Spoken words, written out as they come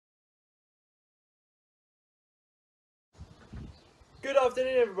Good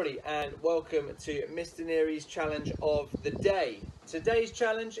afternoon everybody and welcome to Mr. Neary's challenge of the day. Today's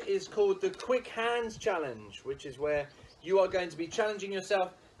challenge is called the Quick Hands Challenge, which is where you are going to be challenging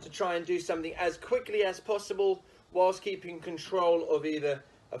yourself to try and do something as quickly as possible whilst keeping control of either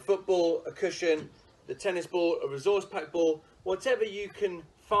a football, a cushion, the tennis ball, a resource pack ball, whatever you can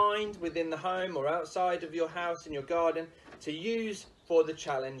find within the home or outside of your house in your garden to use for the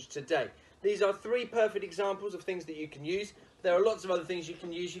challenge today. These are three perfect examples of things that you can use. There are lots of other things you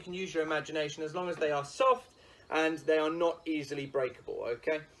can use. You can use your imagination as long as they are soft and they are not easily breakable,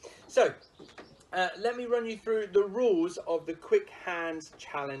 okay? So, let me run you through the rules of the Quick Hands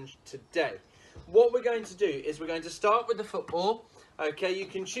Challenge today. What we're going to do is we're going to start with the football, okay? You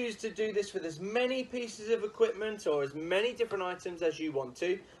can choose to do this with as many pieces of equipment or as many different items as you want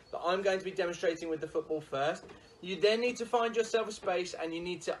to, but I'm going to be demonstrating with the football first. You then need to find yourself a space and you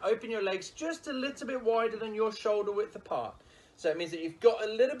need to open your legs just a little bit wider than your shoulder width apart. So it means that you've got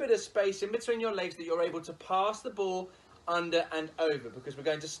a little bit of space in between your legs that you're able to pass the ball under and over, because we're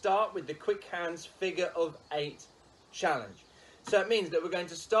going to start with the Quick Hands Figure of 8 challenge. So it means that we're going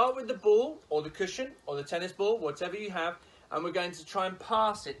to start with the ball or the cushion or the tennis ball, whatever you have, and we're going to try and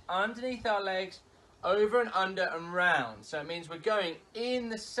pass it underneath our legs, over and under and round. So it means we're going in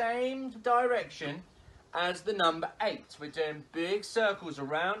the same direction as the number 8. We're doing big circles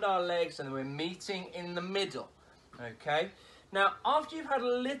around our legs and we're meeting in the middle, okay? Now, after you've had a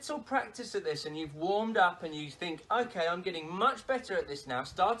little practice at this and you've warmed up and you think, okay, I'm getting much better at this now,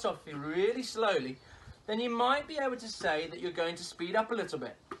 start off really slowly, then you might be able to say that you're going to speed up a little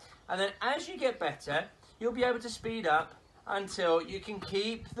bit. And then as you get better, you'll be able to speed up until you can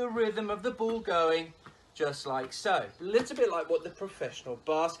keep the rhythm of the ball going just like so. A little bit like what the professional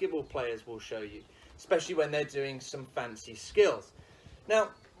basketball players will show you, especially when they're doing some fancy skills. Now,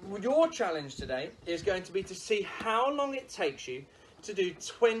 your challenge today is going to be to see how long it takes you to do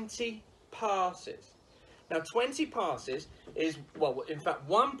 20 passes. Now, 20 passes is, well, in fact,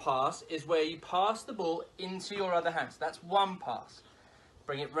 one pass is where you pass the ball into your other hand. So that's one pass.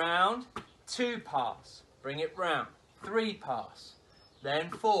 Bring it round, 2 pass. Bring it round, 3 pass. Then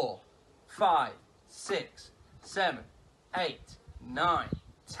 4, 5, 6, 7, 8, 9,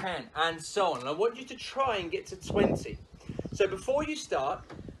 10, and so on. And I want you to try and get to 20. So before you start,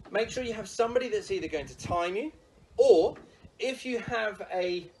 make sure you have somebody that's either going to time you, or if you have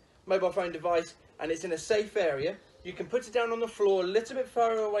a mobile phone device and it's in a safe area, you can put it down on the floor a little bit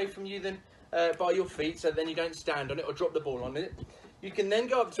further away from you than by your feet, so then you don't stand on it or drop the ball on it. You can then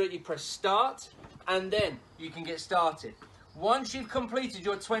go up to it, you press start, and then you can get started. Once you've completed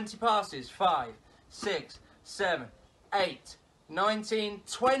your 20 passes, 5, 6, 7, 8, 19,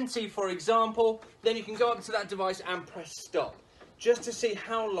 20 for example, then you can go up to that device and press stop, just to see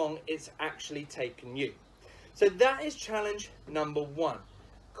how long it's actually taken you. So that is challenge number 1,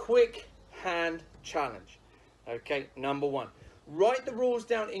 Quick Hand Challenge. Okay, number 1. Write the rules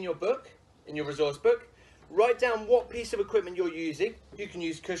down in your book, in your resource book. Write down what piece of equipment you're using. You can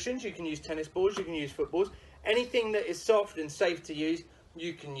use cushions, you can use tennis balls, you can use footballs. Anything that is soft and safe to use,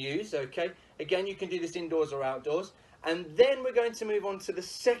 you can use, okay? Again, you can do this indoors or outdoors. And then we're going to move on to the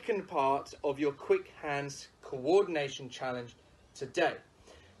second part of your Quick Hands Coordination Challenge today.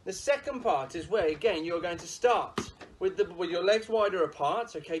 The second part is where, again, you're going to start with your legs wider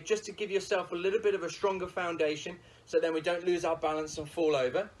apart, okay, just to give yourself a little bit of a stronger foundation so then we don't lose our balance and fall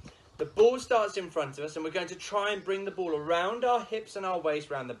over. The ball starts in front of us and we're going to try and bring the ball around our hips and our waist,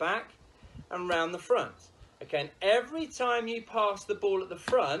 round the back and round the front. Okay, and every time you pass the ball at the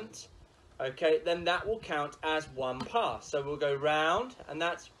front, okay, then that will count as one pass. So we'll go round, and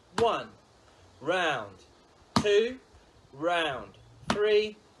that's 1, round, 2, round,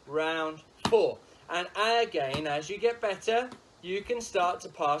 3, round, 4. And again, as you get better, you can start to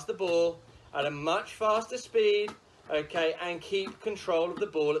pass the ball at a much faster speed, okay, and keep control of the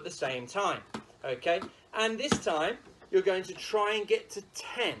ball at the same time, okay? And this time, you're going to try and get to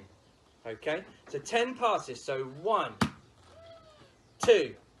 10, okay? So 10 passes, so 1,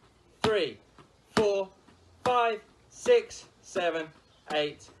 2, 3, 4, 5, 6, 7,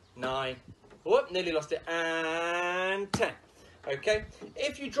 8, 9, whoop, nearly lost it, and 10. Okay,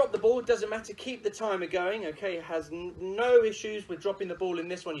 if you drop the ball, it doesn't matter, keep the timer going, okay? It has no issues with dropping the ball in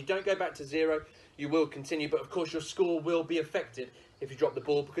this one. You don't go back to 0, you will continue, but of course your score will be affected if you drop the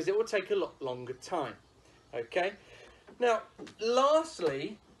ball because it will take a lot longer time, okay? Now,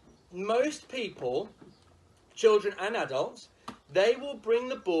 lastly, most people, children and adults, they will bring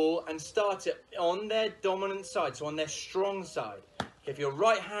the ball and start it on their dominant side, so on their strong side. If you're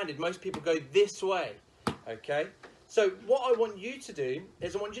right-handed, most people go this way, okay? So what I want you to do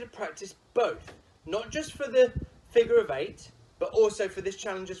is I want you to practice both, not just for the figure of 8, but also for this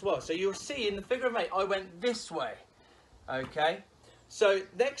challenge as well. So you'll see in the figure of 8, I went this way, okay? So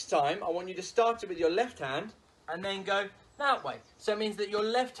next time, I want you to start it with your left hand and then go that way. So it means that your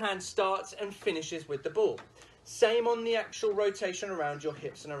left hand starts and finishes with the ball. Same on the actual rotation around your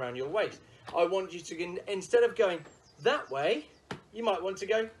hips and around your waist. I want you to, instead of going that way, you might want to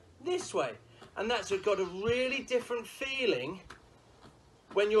go this way. And that's got a really different feeling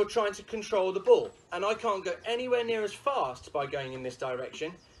when you're trying to control the ball. And I can't go anywhere near as fast by going in this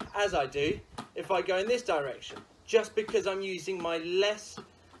direction as I do if I go in this direction, just because I'm using my less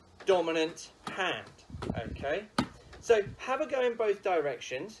dominant hand, okay? So have a go in both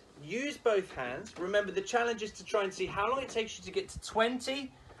directions, use both hands. Remember, the challenge is to try and see how long it takes you to get to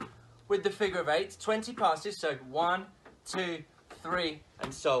 20 with the figure of 8, 20 passes, so 1, 2, 3,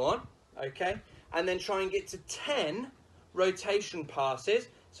 and so on, okay? And then try and get to 10 rotation passes,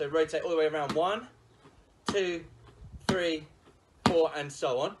 so rotate all the way around, 1, 2, 3, 4, and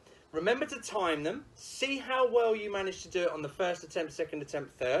so on. Remember to time them, see how well you manage to do it on the first attempt, second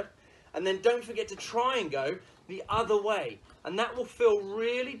attempt, third, and then don't forget to try and go the other way, and that will feel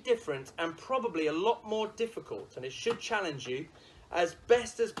really different and probably a lot more difficult, and it should challenge you as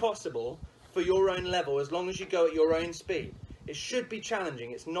best as possible for your own level, as long as you go at your own speed. It should be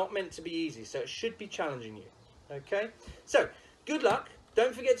challenging. It's not meant to be easy, so it should be challenging you, okay? So good luck.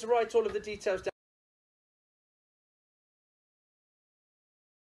 Don't forget to write all of the details down.